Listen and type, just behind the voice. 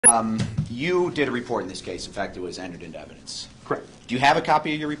You did a report in this case. In fact, it was entered into evidence. Correct. Do you have a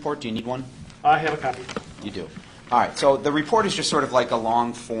copy of your report? Do you need one? I have a copy. You do. All right. So the report is just sort of like a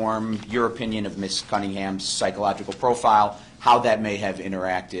long-form, your opinion of Ms. Cunningham's psychological profile, how that may have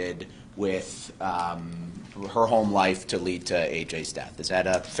interacted with her home life to lead to AJ's death. Is that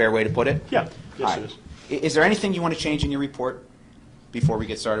a fair way to put it? Yeah. Yes, All right. it is. Is there anything you want to change in your report before we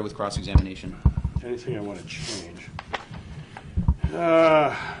get started with cross-examination? Anything I want to change?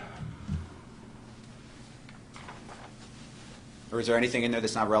 Or is there anything in there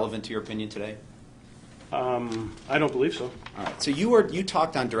that's not relevant to your opinion today? I don't believe so. All right. So you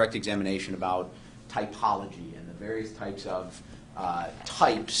talked on direct examination about typology and the various types of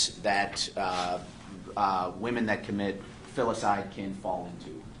types that women that commit filicide can fall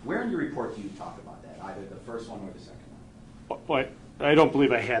into. Where in your report do you talk about that, either the first one or the second one? Well, I don't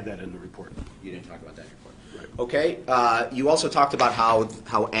believe I had that in the report. You didn't talk about that in your report. Right. Okay. You also talked about how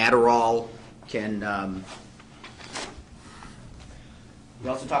Adderall can. We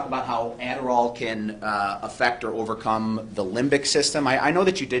also talk about how Adderall can affect or overcome the limbic system. I know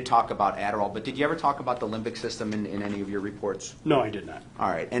that you did talk about Adderall, but did you ever talk about the limbic system in any of your reports? No, I did not. All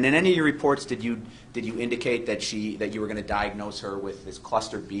right. And in any of your reports, did you indicate that you were going to diagnose her with this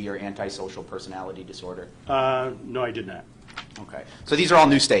cluster B or antisocial personality disorder? No, I did not. Okay. So these are all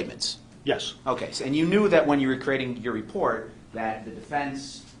new statements. Yes. Okay. So, and you knew that when you were creating your report that the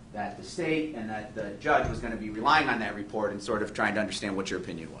defense, that the state, and that the judge was going to be relying on that report and sort of trying to understand what your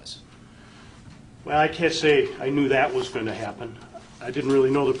opinion was. Well, I can't say I knew that was going to happen. I didn't really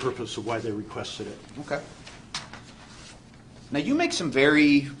know the purpose of why they requested it. Okay. Now, you make some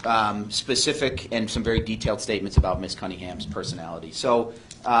very specific and some very detailed statements about Ms. Cunningham's personality. So,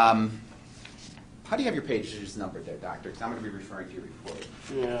 how do you have your pages numbered there, Doctor? Because I'm going to be referring to your report.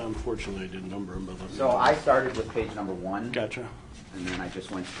 Yeah, unfortunately, I didn't number them. But so I started with page number 1. Gotcha. And then I just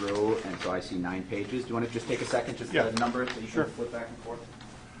went through, and so I see 9 pages. Do you want to just take a second just to number it so you can flip back and forth?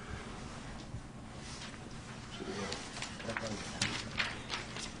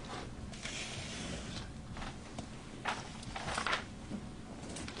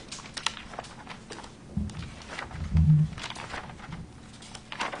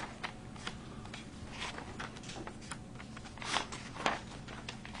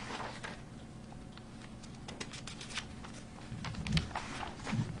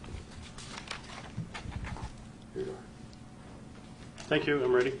 Thank you.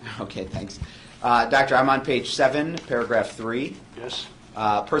 I'm ready. Okay, thanks. Doctor, I'm on page 7, paragraph 3. Yes.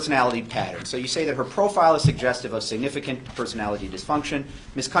 Personality pattern. So you say that her profile is suggestive of significant personality dysfunction.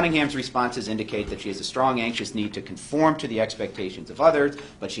 Ms. Cunningham's responses indicate that she has a strong, anxious need to conform to the expectations of others,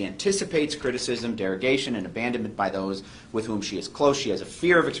 but she anticipates criticism, derogation, and abandonment by those with whom she is close. She has a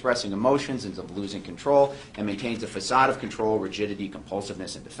fear of expressing emotions and of losing control, and maintains a facade of control, rigidity,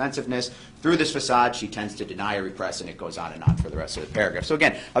 compulsiveness, and defensiveness. Through this facade, she tends to deny or repress, and it goes on and on for the rest of the paragraph. So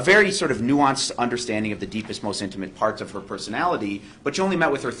again, a very sort of nuanced understanding of the deepest, most intimate parts of her personality, but you only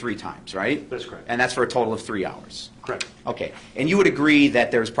met with her 3 times, right? That's correct. And that's for a total of 3 hours. Correct. Okay. And you would agree that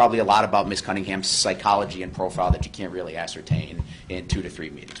there's probably a lot about Ms. Cunningham's psychology and profile that you can't really ascertain in 2 to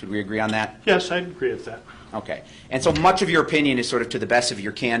 3 meetings. Would we agree on that? Yes, I'd agree with that. Okay. And so much of your opinion is sort of to the best of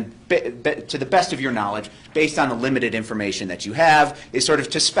your to the best of your knowledge, based on the limited information that you have, is sort of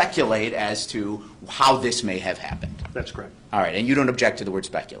to speculate as to how this may have happened. That's correct. All right. And you don't object to the word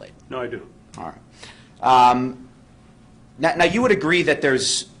speculate? No, I do. All right. Now, you would agree that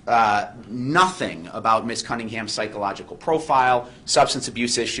there's nothing about Ms. Cunningham's psychological profile, substance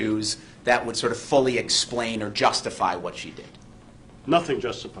abuse issues, that would sort of fully explain or justify what she did? Nothing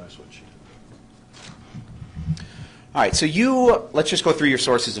justifies what she did. All right, so let's just go through your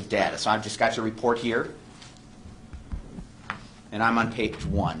sources of data. So I've just got your report here, and I'm on page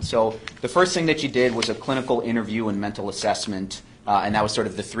 1. So the first thing that you did was a clinical interview and mental assessment, and that was sort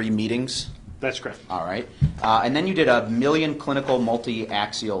of the 3 meetings? That's correct. All right. And then you did a Million Clinical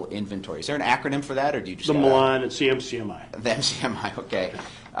Multi-Axial Inventory. Is there an acronym for that, or do you just... The Milan and CMCMI. The MCMI, okay.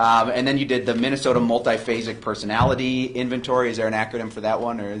 And then you did the Minnesota Multiphasic Personality Inventory. Is there an acronym for that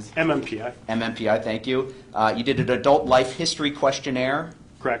one? Or is MMPI. MMPI, thank you. You did an Adult Life History Questionnaire.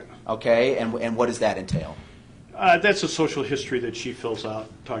 Correct. Okay, and what does that entail? That's a social history that she fills out,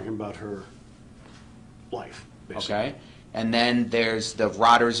 talking about her life, basically. Okay. And then there's the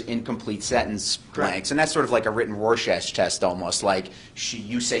Rotter's incomplete sentence blanks, and that's sort of like a written Rorschach test almost. Like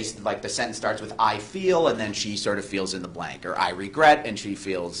you say, like the sentence starts with "I feel," and then she sort of fills in the blank, or "I regret," and she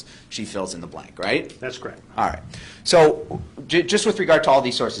fills in the blank, right? That's correct. All right. So just with regard to all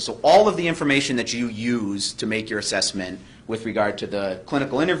these sources, so all of the information that you use to make your assessment with regard to the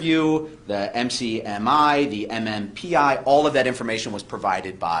clinical interview, the MCMI, the MMPI, all of that information was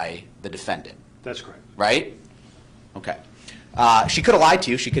provided by the defendant. That's correct. Right? Okay. She could have lied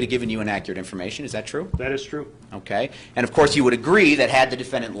to you. She could have given you inaccurate information. Is that true? That is true. Okay. And of course, you would agree that had the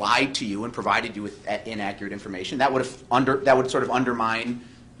defendant lied to you and provided you with inaccurate information, that would sort of undermine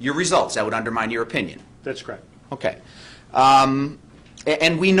your results. That would undermine your opinion. That's correct. Okay.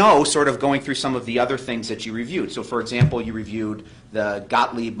 And we know, sort of going through some of the other things that you reviewed. So, for example, you reviewed the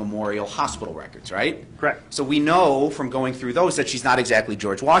Gottlieb Memorial Hospital records, right? Correct. So we know from going through those that she's not exactly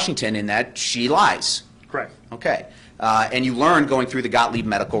George Washington in that she lies. Correct. Okay. And you learned going through the Gottlieb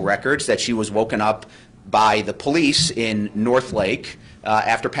medical records that she was woken up by the police in North Lake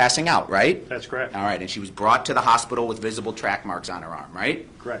after passing out, right? That's correct. All right. And she was brought to the hospital with visible track marks on her arm, right?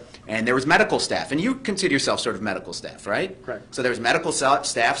 Correct. And there was medical staff. And you consider yourself sort of medical staff, right? Correct. So there was medical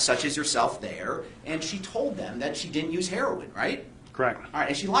staff such as yourself there, and she told them that she didn't use heroin, right? Correct. All right.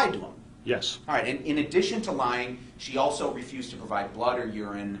 And she lied to them. Yes. All right. And in addition to lying, she also refused to provide blood or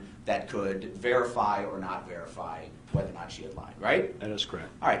urine that could verify or not verify whether or not she had lied, right? That is correct.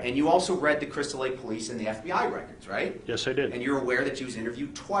 All right, and you also read the Crystal Lake Police and the FBI records, right? Yes, I did. And you're aware that she was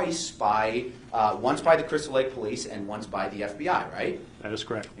interviewed twice by, once by the Crystal Lake Police and once by the FBI, right? That is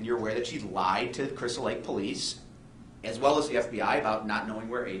correct. And you're aware that she lied to the Crystal Lake Police as well as the FBI about not knowing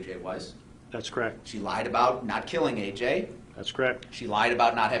where AJ was. That's correct. She lied about not killing AJ. That's correct. She lied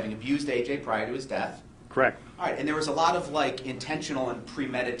about not having abused AJ prior to his death. Correct. All right, and there was a lot of like intentional and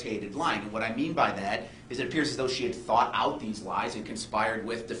premeditated lying. And what I mean by that is it appears as though she had thought out these lies and conspired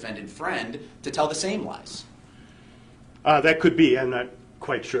with defendant friend to tell the same lies. That could be. I'm not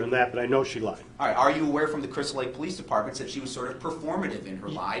quite sure on that, but I know she lied. All right, are you aware from the Crystal Lake Police Department that she was sort of performative in her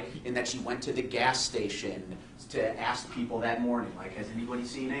lie, in that she went to the gas station to ask people that morning, like, has anybody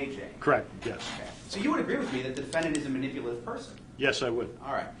seen AJ? Correct. Yes. Okay. So you would agree with me that the defendant is a manipulative person? Yes, I would.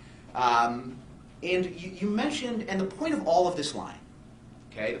 All right. And you mentioned, and the point of all of this lying,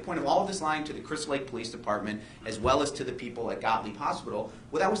 okay, the point of all of this lying to the Crystal Lake Police Department as well as to the people at Gottlieb Hospital,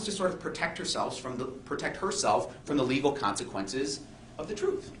 well, that was to sort of protect herself from the legal consequences of the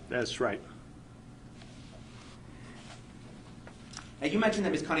truth. That's right. Now, you mentioned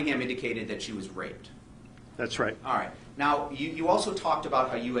that Ms. Cunningham indicated that she was raped. That's right. All right. Now, you also talked about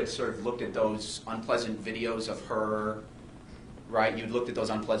how you had sort of looked at those unpleasant videos of her. Right, you looked at those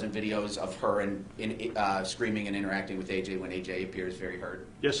unpleasant videos of her screaming and interacting with AJ when AJ appears very hurt.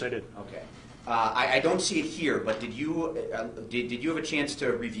 Yes, I did. Okay, I don't see it here, but did you have a chance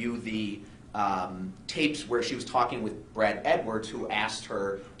to review the tapes where she was talking with Brad Edwards, who asked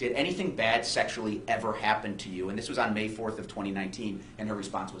her, "Did anything bad sexually ever happen to you?" And this was on May 4th of 2019, and her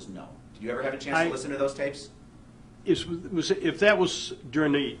response was no. Did you ever have a chance to listen to those tapes? If that was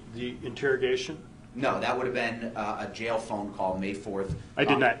during the interrogation? No, that would have been a jail phone call, May 4th. I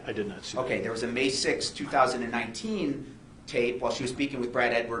did not see that. Okay, there was a May 6, 2019 tape while she was speaking with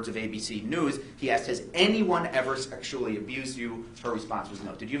Brad Edwards of ABC News. He asked, has anyone ever sexually abused you? Her response was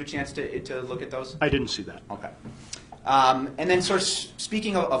no. Did you have a chance to look at those? I didn't see that. Okay. And then sort of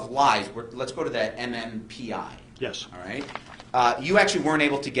speaking of lies, let's go to the MMPI. Yes. All right. You actually weren't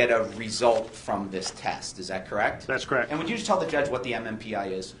able to get a result from this test. Is that correct? That's correct. And would you just tell the judge what the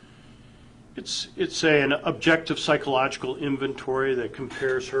MMPI is? It's an objective psychological inventory that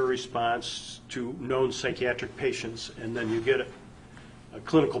compares her response to known psychiatric patients, and then you get a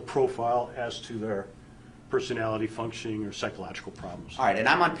clinical profile as to their personality functioning or psychological problems. All right, and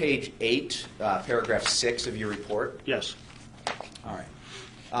I'm on page 8, paragraph 6 of your report. Yes. All right.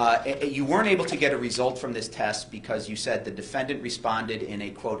 You weren't able to get a result from this test because you said the defendant responded in a,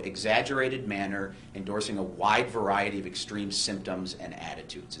 quote, exaggerated manner, endorsing a wide variety of extreme symptoms and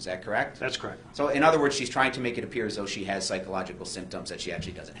attitudes. Is that correct? That's correct. So, in other words, she's trying to make it appear as though she has psychological symptoms that she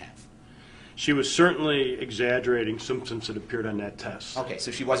actually doesn't have. She was certainly exaggerating symptoms that appeared on that test. Okay,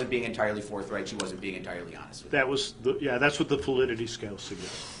 so she wasn't being entirely forthright. She wasn't being entirely honest with you. That's what the validity scale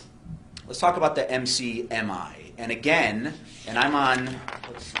suggests. Let's talk about the MCMI. And again, and I'm on,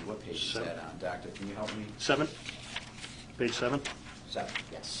 let's see, what page is that on, Doctor? Can you help me? 7? Page 7? 7,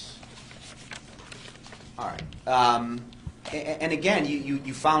 yes. All right. And again,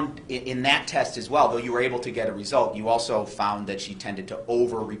 you found in that test as well, though you were able to get a result, you also found that she tended to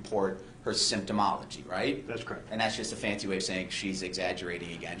over-report her symptomology, right? That's correct. And that's just a fancy way of saying she's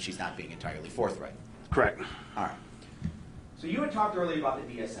exaggerating again. She's not being entirely forthright. Correct. All right. So you had talked earlier about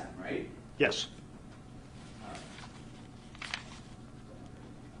the DSM, right? Yes. All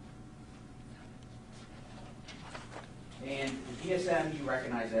right. And the DSM you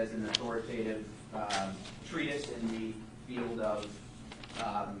recognize as an authoritative treatise in the field of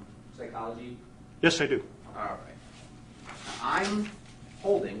psychology? Yes, I do. All right. I'm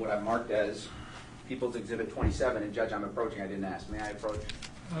holding what I've marked as People's Exhibit 27, and Judge, I'm approaching. I didn't ask. May I approach?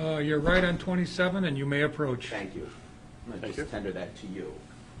 You're right on 27, and you may approach. Thank you. I'm going Thank to just you. tender that to you.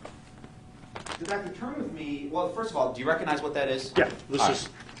 So, Doctor, turn with me. Well, first of all, do you recognize what that is? Yeah, this All is,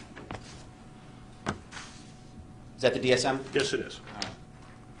 right. Is that the DSM? yes, it is. All right.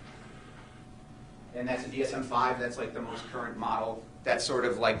 And that's a DSM-5. That's like the most current model. That's sort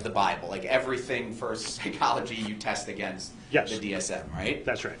of like the Bible. Like everything for psychology you test against Yes. the DSM, right?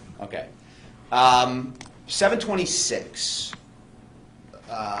 That's right. Okay. 726.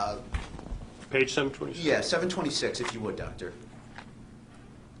 Page 726. Yeah, 726, if you would, Doctor.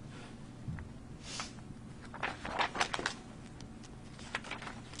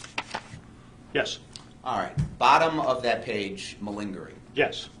 Yes. All right. Bottom of that page, malingering.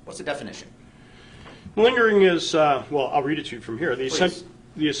 Yes. What's the definition? Malingering is, well, I'll read it to you from here. Please.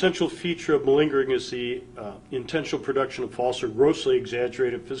 The essential feature of malingering is the intentional production of false or grossly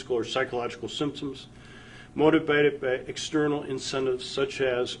exaggerated physical or psychological symptoms motivated by external incentives such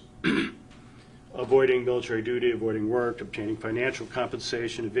as avoiding military duty, avoiding work, obtaining financial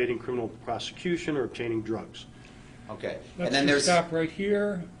compensation, evading criminal prosecution, or obtaining drugs. Okay. Let's And then just there's stop right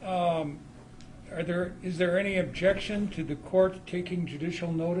here. Is there any objection to the court taking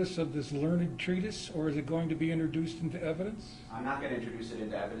judicial notice of this learned treatise, or is it going to be introduced into evidence? I'm not going to introduce it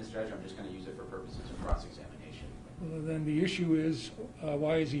into evidence, Judge. I'm just going to use it for purposes of cross-examination. Well, then the issue is,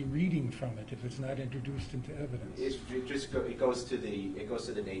 why is he reading from it if it's not introduced into evidence? It goes to the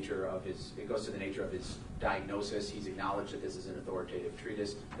nature of his diagnosis. He's acknowledged that this is an authoritative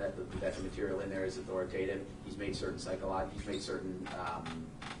treatise. That the material in there is authoritative. He's made certain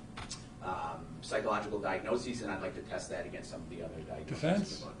psychological diagnoses, and I'd like to test that against some of the other diagnoses.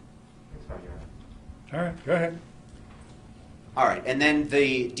 Defense? That's fine, Your Honor. All right, go ahead. All right, and then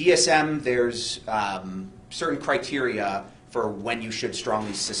the DSM, there's certain criteria for when you should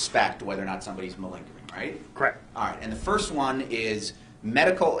strongly suspect whether or not somebody's malingering, right? Correct. All right, and the first one is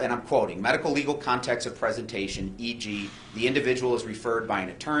medical, and I'm quoting, medical legal context of presentation, e.g., the individual is referred by an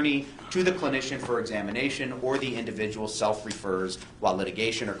attorney to the clinician for examination, or the individual self-refers while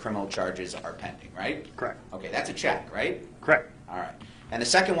litigation or criminal charges are pending, right? Correct. Okay, that's a check, right? Correct. All right. And the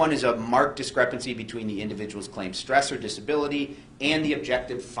second one is a marked discrepancy between the individual's claimed stress or disability and the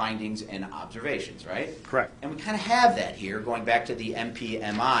objective findings and observations, right? Correct. And we kind of have that here, going back to the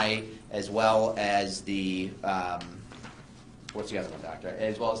MPMI as well as the, what's the other one, Doctor?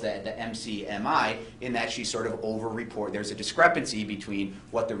 As well as the MCMI, in that she sort of over-report. There's a discrepancy between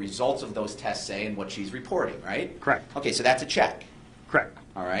what the results of those tests say and what she's reporting, right? Correct. Okay, so that's a check. Correct.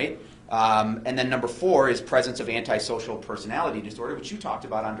 All right. And then number 4 is presence of antisocial personality disorder, which you talked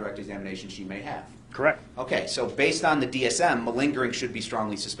about on direct examination she may have. Correct. Okay, so based on the DSM, malingering should be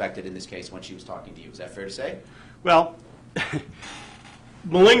strongly suspected in this case when she was talking to you. Is that fair to say? Well,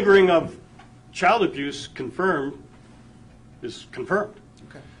 malingering of child abuse is confirmed.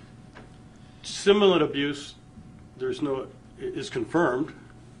 Okay. Simulant abuse, is confirmed,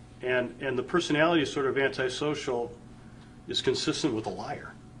 and the personality is sort of antisocial is consistent with a liar.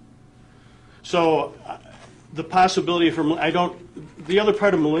 So the possibility the other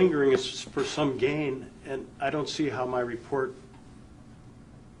part of malingering is for some gain, and I don't see how my report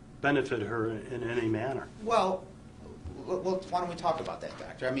benefited her in any manner. Well, why don't we talk about that,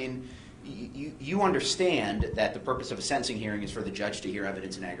 Doctor? I mean, you understand that the purpose of a sentencing hearing is for the judge to hear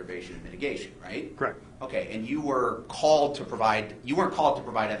evidence in aggravation and mitigation, right? Correct. Okay, and you weren't called to provide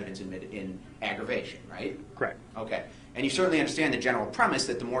evidence in aggravation, right? Correct. Okay. And you certainly understand the general premise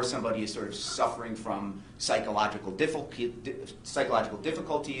that the more somebody is sort of suffering from psychological difficulties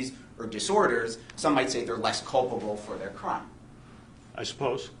or disorders, some might say they're less culpable for their crime. I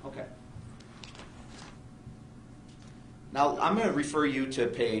suppose. Okay. Now, I'm going to refer you to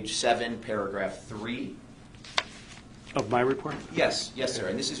page 7, paragraph 3. Of my report? Yes, sir,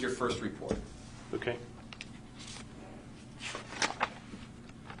 and this is your first report. Okay.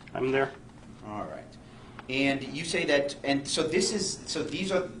 I'm there. All right. And you say that, and so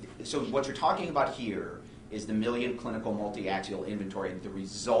what you're talking about here is the Million Clinical Multi-Axial Inventory and the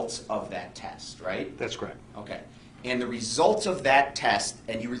results of that test, right? That's correct. Okay. And the results of that test,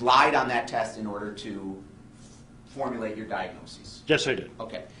 and you relied on that test in order to formulate your diagnosis. Yes, I did.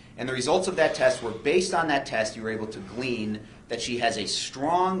 Okay. And the results of that test were based on that test, you were able to glean that she has a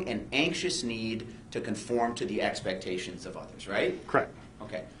strong and anxious need to conform to the expectations of others, right? Correct.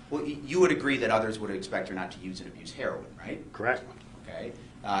 Okay. Well, you would agree that others would expect her not to use and abuse heroin, right? Correct. Okay.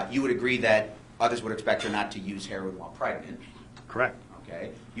 You would agree that others would expect her not to use heroin while pregnant. Correct.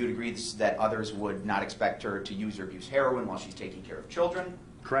 Okay. You would agree that others would not expect her to use or abuse heroin while she's taking care of children.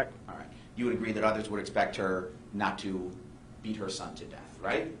 Correct. All right. You would agree that others would expect her not to beat her son to death,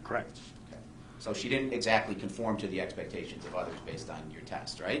 right? Correct. Okay. So she didn't exactly conform to the expectations of others based on your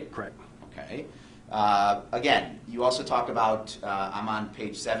test, right? Correct. Okay. Again, you also talk about, I'm on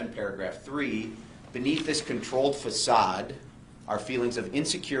page 7, paragraph 3, beneath this controlled facade are feelings of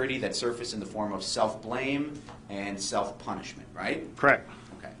insecurity that surface in the form of self-blame and self-punishment, right? Correct.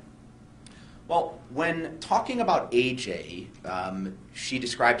 Okay. Well, when talking about AJ, she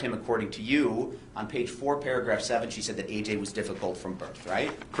described him according to you. On page 4, paragraph 7, she said that AJ was difficult from birth, right?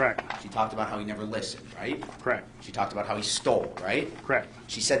 Correct. She talked about how he never listened, right? Correct. She talked about how he stole, right? Correct.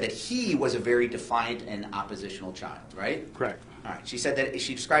 She said that he was a very defiant and oppositional child, right? Correct. All right. She said that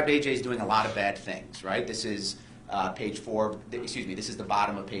she described AJ as doing a lot of bad things, right? This is page 4, excuse me, this is the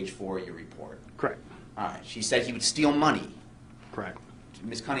bottom of page 4 of your report. Correct. All right. She said he would steal money. Correct.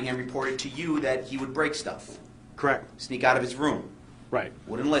 Ms. Cunningham reported to you that he would break stuff, Correct. sneak out of his room, Right.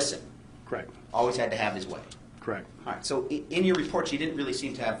 wouldn't listen, Correct. always had to have his way. Correct. All right. So in your report, she didn't really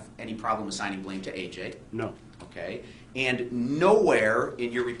seem to have any problem assigning blame to AJ. No. Okay? And nowhere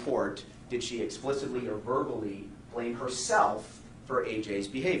in your report did she explicitly or verbally blame herself for AJ's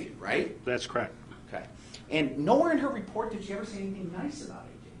behavior, right? That's correct. Okay. And nowhere in her report did she ever say anything nice about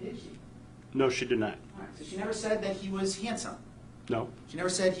AJ, did she? No, she did not. All right. So she never said that he was handsome. No. She never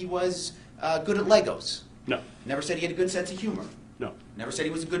said he was good at Legos. No. Never said he had a good sense of humor. No. Never said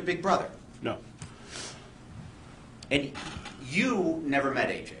he was a good big brother. No. And you never met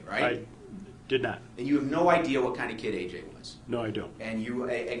AJ, right? I did not. And you have no idea what kind of kid AJ was. No, I don't. And you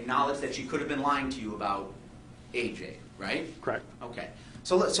acknowledge that she could have been lying to you about AJ, right? Correct. Okay.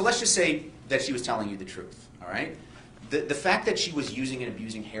 So let's just say that she was telling you the truth, all right? The fact that she was using and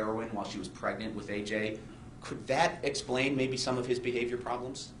abusing heroin while she was pregnant with AJ, could that explain maybe some of his behavior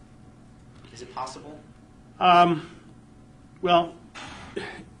problems? Is it possible? Well,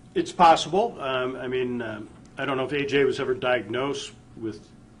 it's possible. I mean, I don't know if AJ was ever diagnosed with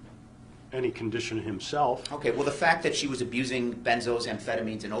any condition himself. Okay, well, the fact that she was abusing benzos,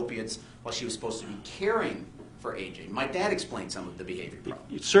 amphetamines, and opiates while she was supposed to be caring for AJ, might that explain some of the behavior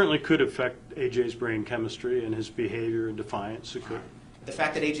problems? It certainly could affect AJ's brain chemistry and his behavior and defiance. It could. The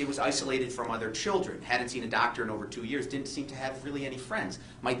fact that AJ was isolated from other children, hadn't seen a doctor in over 2 years, didn't seem to have really any friends,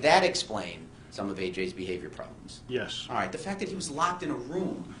 might that explain some of AJ's behavior problems? Yes. All right, the fact that he was locked in a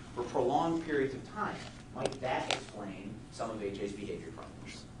room for prolonged periods of time, might that explain some of AJ's behavior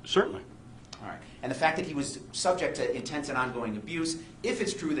problems? Certainly. All right, and the fact that he was subject to intense and ongoing abuse, if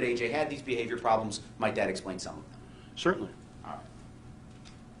it's true that AJ had these behavior problems, might that explain some of them? Certainly. All right.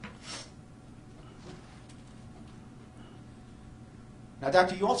 Now,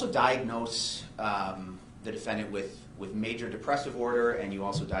 doctor, you also diagnose the defendant with major depressive disorder, and you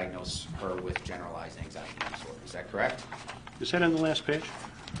also diagnose her with generalized anxiety disorder. Is that correct? Is that on the last page?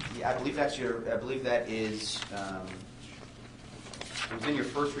 Yeah, I believe that is. It was in your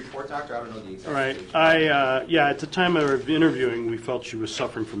first report, doctor. I don't know the exact. All right. page. Yeah, at the time of interviewing, we felt she was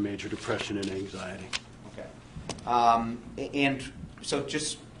suffering from major depression and anxiety. Okay. And so,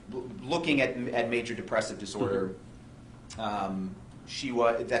 just looking at major depressive disorder.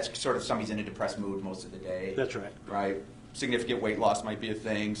 That's sort of somebody's in a depressed mood most of the day. That's right. Right? Significant weight loss might be a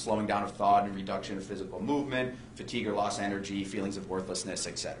thing, slowing down of thought and reduction of physical movement, fatigue or loss of energy, feelings of worthlessness,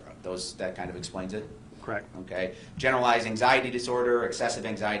 etc. That kind of explains it? Correct. Okay. Generalized anxiety disorder, excessive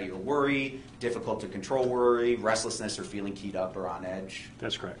anxiety or worry, difficult to control worry, restlessness or feeling keyed up or on edge.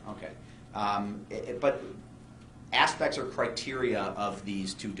 That's correct. Okay. But aspects or criteria of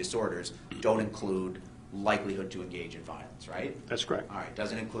these two disorders don't include likelihood to engage in violence, right? That's correct. All right.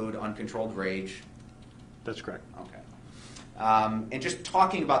 Doesn't include uncontrolled rage. That's correct. Okay. And just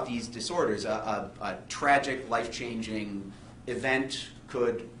talking about these disorders, a tragic, life-changing event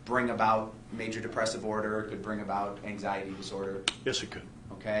could bring about major depressive disorder, could bring about anxiety disorder. Yes, it could.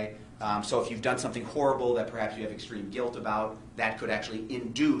 Okay? So if you've done something horrible that perhaps you have extreme guilt about, that could actually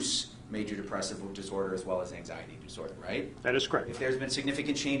induce major depressive disorder as well as anxiety disorder, right? That is correct. If there's been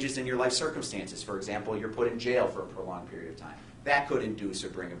significant changes in your life circumstances, for example, you're put in jail for a prolonged period of time, that could induce or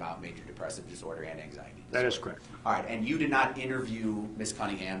bring about major depressive disorder and anxiety disorder. That is correct. All right, and you did not interview Ms.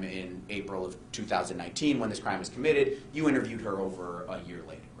 Cunningham in April of 2019 when this crime was committed. You interviewed her over a year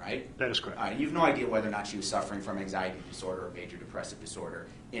later, right? That is correct. All right, you have no idea whether or not she was suffering from anxiety disorder or major depressive disorder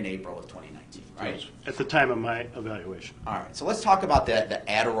in April of 2019, right? Yes. At the time of my evaluation. All right, so let's talk about the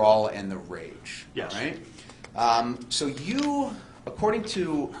Adderall and the rage. Yes. All right? So you, according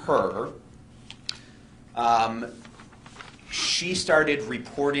to her, she started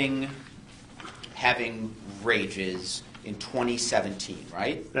reporting having rages in 2017,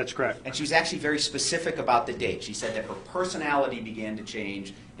 right? That's correct. And she was actually very specific about the date. She said that her personality began to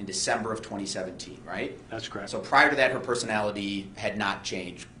change in December of 2017, right? That's correct. So prior to that, her personality had not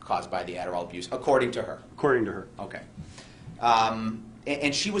changed caused by the Adderall abuse, according to her. According to her. Okay.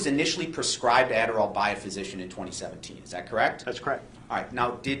 And she was initially prescribed Adderall by a physician in 2017. Is that correct? That's correct. All right.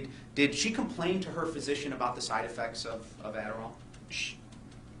 Now, did she complain to her physician about the side effects of Adderall?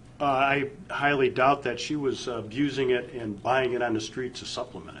 I highly doubt that. She was abusing it and buying it on the street to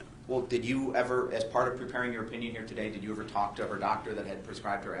supplement it. Well, did you ever, as part of preparing your opinion here today, did you ever talk to her doctor that had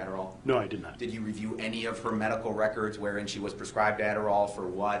prescribed her Adderall? No, I did not. Did you review any of her medical records wherein she was prescribed Adderall for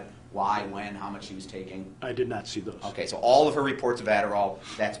what, why, when, how much she was taking? I did not see those. Okay, so all of her reports of Adderall,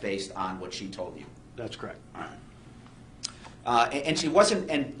 that's based on what she told you. That's correct. All right. And she wasn't,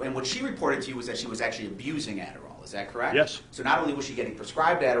 and what she reported to you was that she was actually abusing Adderall. Is that correct? Yes. So not only was she getting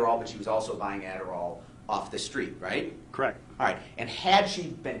prescribed Adderall, but she was also buying Adderall off the street, right? Correct. All right. And had she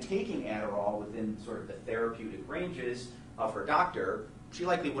been taking Adderall within sort of the therapeutic ranges of her doctor, she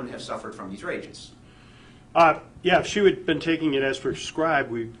likely wouldn't have suffered from these rages. Yeah, if she had been taking it as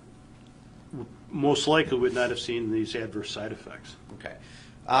prescribed, we most likely would not have seen these adverse side effects. Okay.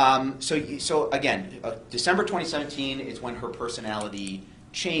 So again, December 2017 is when her personality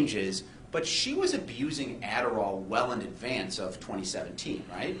changes, but she was abusing Adderall well in advance of 2017,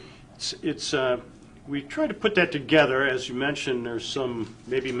 right? We try to put that together. As you mentioned, there's some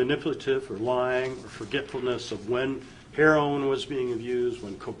maybe manipulative or lying or forgetfulness of when heroin was being used,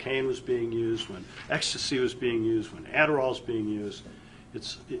 when cocaine was being used, when ecstasy was being used, when Adderall was being used.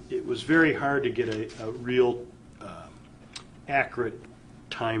 It was very hard to get a real accurate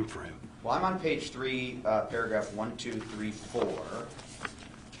time frame. Well, I'm on page 3, paragraph 1, 2, 3, 4.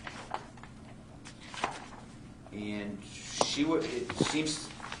 And she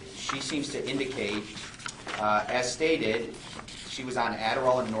seems to indicate, as stated, she was on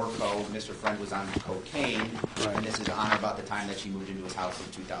Adderall and Norco. Mr. Friend was on cocaine, right. And this is on or about the time that she moved into his house in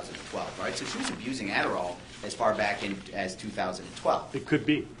 2012, right? So she was abusing Adderall as far back as 2012. It could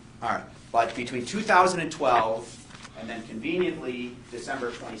be. All right, but between 2012 and then conveniently December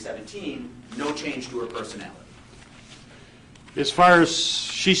of 2017, no change to her personality. As far as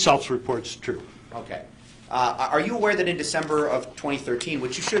she self-reports, true. Okay. Are you aware that in December of 2013,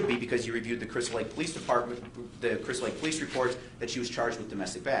 which you should be because you reviewed the Crystal Lake Police Department, the Crystal Lake Police reports, that she was charged with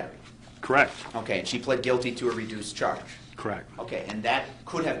domestic battery? Correct. Okay, and she pled guilty to a reduced charge. Correct. Okay, and that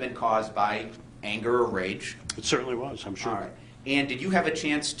could have been caused by anger or rage. It certainly was, I'm sure. All right. And did you have a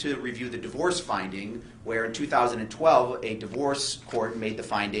chance to review the divorce finding where in 2012 a divorce court made the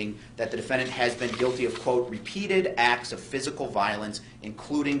finding that the defendant has been guilty of, quote, repeated acts of physical violence,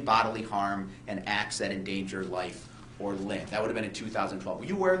 including bodily harm and acts that endanger life or limb? That would have been in 2012. Were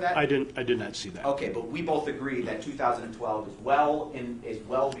you aware of that? I did not see that. Okay, but we both agree that 2012 is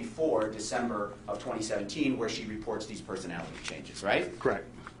well before December of 2017 where she reports these personality changes, right? Correct.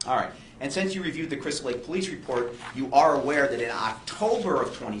 All right. And since you reviewed the Crystal Lake Police report, you are aware that in October of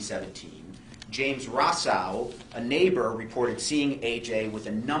 2017, James Rossau, a neighbor, reported seeing AJ with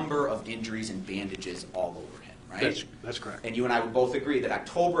a number of injuries and bandages all over him, right? That's correct. And you and I would both agree that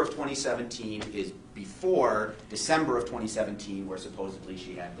October of 2017 is before December of 2017, where supposedly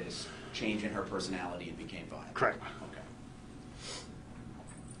she had this change in her personality and became violent. Correct. Okay.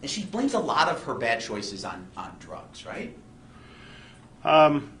 And she blames a lot of her bad choices on drugs, right?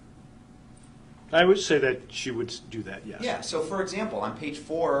 I would say that she would do that, yes. Yeah, so for example, on page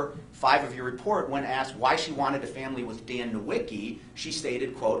 4, 5 of your report, when asked why she wanted a family with Dan Nowicki, she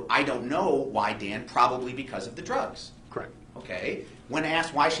stated, quote, I don't know why Dan, probably because of the drugs. Correct. Okay. When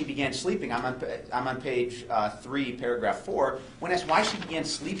asked why she began sleeping, I'm on page 3, paragraph 4, when asked why she began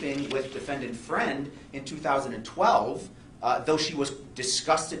sleeping with defendant Friend in 2012, though she was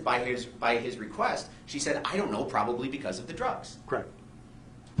disgusted by his request, she said, I don't know, probably because of the drugs. Correct.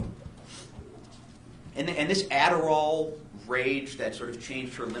 And this Adderall rage that sort of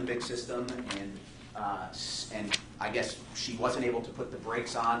changed her limbic system, and I guess she wasn't able to put the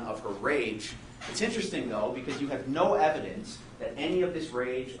brakes on of her rage. It's interesting, though, because you have no evidence that any of this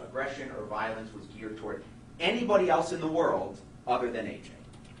rage, aggression, or violence was geared toward anybody else in the world other than AJ.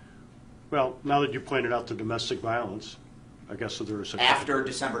 Well, now that you pointed out the domestic violence, I guess so there was a... After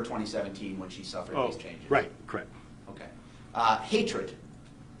December 2017, when she suffered these changes. Right, correct. Okay. Hatred.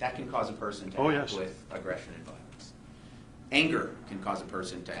 That can cause a person to act with aggression and violence. Anger can cause a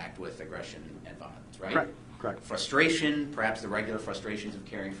person to act with aggression and violence, right? Correct. Frustration, perhaps the regular frustrations of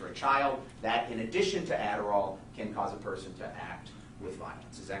caring for a child, that in addition to Adderall can cause a person to act with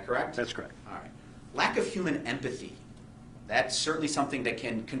violence. Is that correct? That's correct. All right. Lack of human empathy. That's certainly something that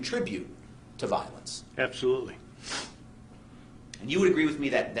can contribute to violence. Absolutely. And you would agree with me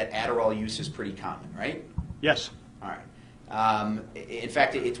that Adderall use is pretty common, right? Yes. All right. In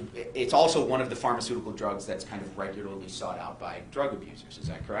fact, it's also one of the pharmaceutical drugs that's kind of regularly sought out by drug abusers. Is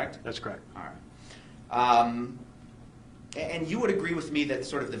that correct? That's correct. All right. And you would agree with me that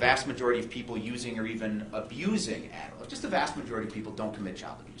sort of the vast majority of people using or even abusing Adderall, just the vast majority of people don't commit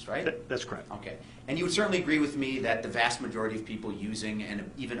child abuse, right? That's correct. Okay. And you would certainly agree with me that the vast majority of people using and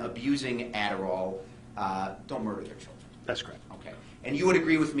even abusing Adderall don't murder their children. That's correct. Okay. And you would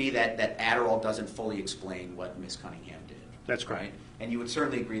agree with me that Adderall doesn't fully explain what Ms. Cunningham did. That's correct. Right? And you would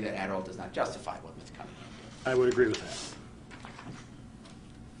certainly agree that Adderall does not justify what Ms. Cunningham did. I would agree with that.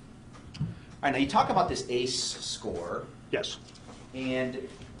 All right. Now you talk about this ACE score. Yes. And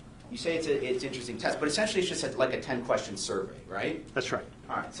you say it's an interesting test, but essentially it's just like a 10-question survey, right? That's right.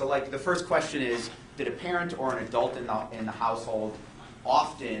 All right. So like the first question is, did a parent or an adult in the household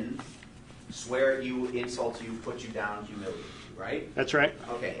often swear at you, insult you, put you down, humiliate you, right? That's right.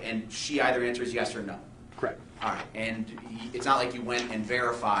 Okay. And she either answers yes or no. Correct. All right. And it's not like you went and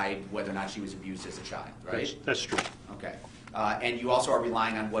verified whether or not she was abused as a child, right? That's true. Okay. And you also are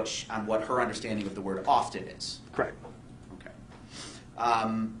relying on what her understanding of the word often is. Correct.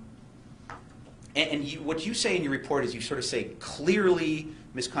 And what you say in your report is you sort of say clearly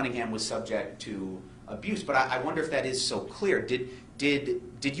Ms. Cunningham was subject to abuse, but I wonder if that is so clear. Did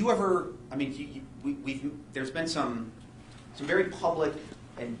you ever? I mean, there's been some very public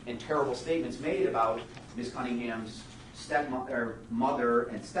and terrible statements made about Ms. Cunningham's mother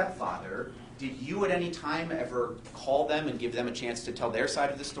and stepfather. Did you at any time ever call them and give them a chance to tell their side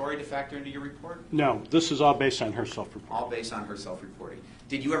of the story to factor into your report? No, this is all based on her self-report. All based on her self-reporting.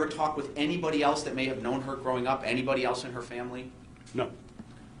 Did you ever talk with anybody else that may have known her growing up? Anybody else in her family? No.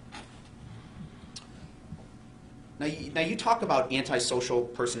 Now you talk about antisocial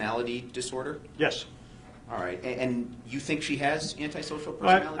personality disorder? Yes. All right. And you think she has antisocial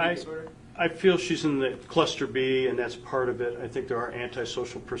personality disorder? I feel she's in the cluster B, and that's part of it. I think there are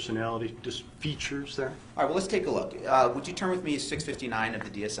antisocial personality features there. All right, well, let's take a look. Would you turn with me to 659 of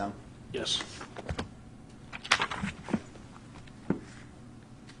the DSM? Yes.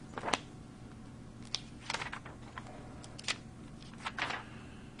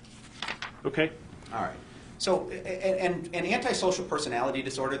 Okay. All right. So, and antisocial personality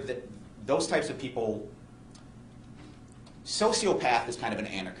disorder, those types of people, sociopath is kind of an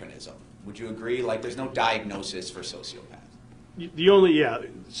anachronism. Would you agree? Like, there's no diagnosis for sociopath.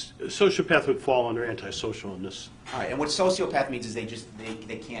 Sociopath would fall under antisocial in this. All right, and what sociopath means is they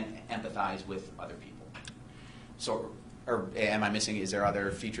can't empathize with other people. So, or am I missing? Is there other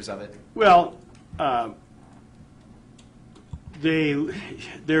features of it? Well,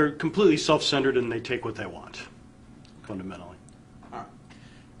 they're completely self-centered and they take what they want, fundamentally. All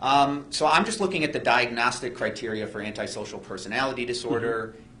right. So I'm just looking at the diagnostic criteria for antisocial personality disorder.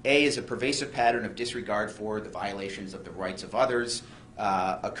 Mm-hmm. A is a pervasive pattern of disregard for the violations of the rights of others,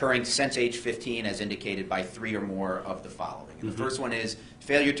 occurring since age 15 as indicated by 3 or more of the following. And the first one is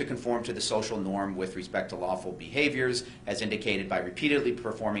failure to conform to the social norm with respect to lawful behaviors as indicated by repeatedly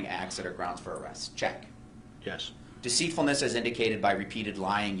performing acts that are grounds for arrest. Check. Yes. Deceitfulness as indicated by repeated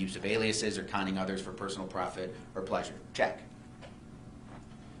lying, use of aliases, or conning others for personal profit or pleasure. Check.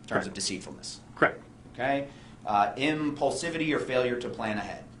 In terms of deceitfulness. Correct. Okay. Impulsivity or failure to plan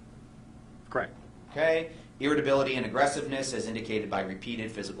ahead. Correct. Okay. Irritability and aggressiveness as indicated by repeated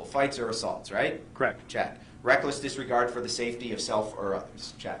physical fights or assaults, right? Correct. Check. Reckless disregard for the safety of self or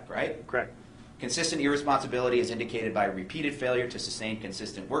others. Check, right? Correct. Consistent irresponsibility is indicated by repeated failure to sustain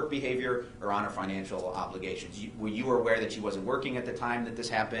consistent work behavior or honor financial obligations. Were you aware that she wasn't working at the time that this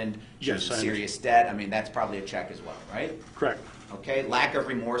happened? She was in serious debt. I mean, that's probably a check as well, right? Correct. Okay. Lack of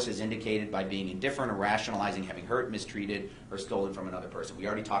remorse is indicated by being indifferent or rationalizing having hurt, mistreated, or stolen from another person. We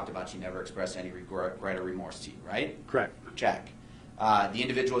already talked about she never expressed any regret or remorse to you, right? Correct. Check. The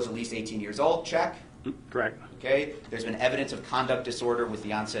individual is at least 18 years old. Check. Correct. Okay. There's been evidence of conduct disorder with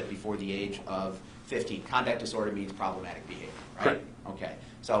the onset before the age of 15. Conduct disorder means problematic behavior, right? Correct. Okay.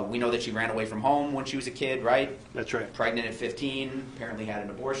 So we know that she ran away from home when she was a kid, right? That's right. Pregnant at 15, apparently had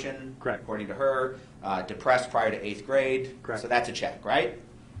an abortion. Correct. According to her. Depressed prior to 8th grade. Correct. So that's a check, right?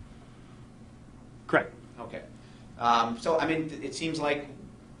 Correct. Okay. So, I mean, it seems like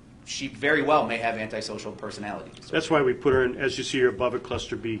she very well may have antisocial personality disorder. That's why we put her in, as you see here above it,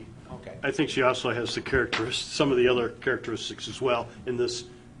 cluster B. Okay. I think she also has some of the other characteristics as well in this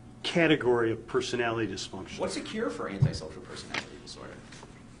category of personality dysfunction. What's the cure for antisocial personality disorder?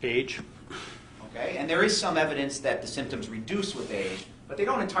 Age. Okay. And there is some evidence that the symptoms reduce with age, but they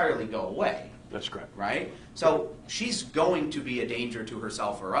don't entirely go away. That's correct. Right? So she's going to be a danger to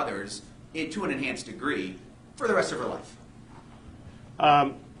herself or others to an enhanced degree for the rest of her life.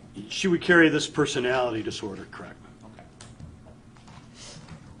 She would carry this personality disorder, correct? Okay.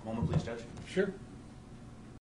 Moment, please, Judge. Sure.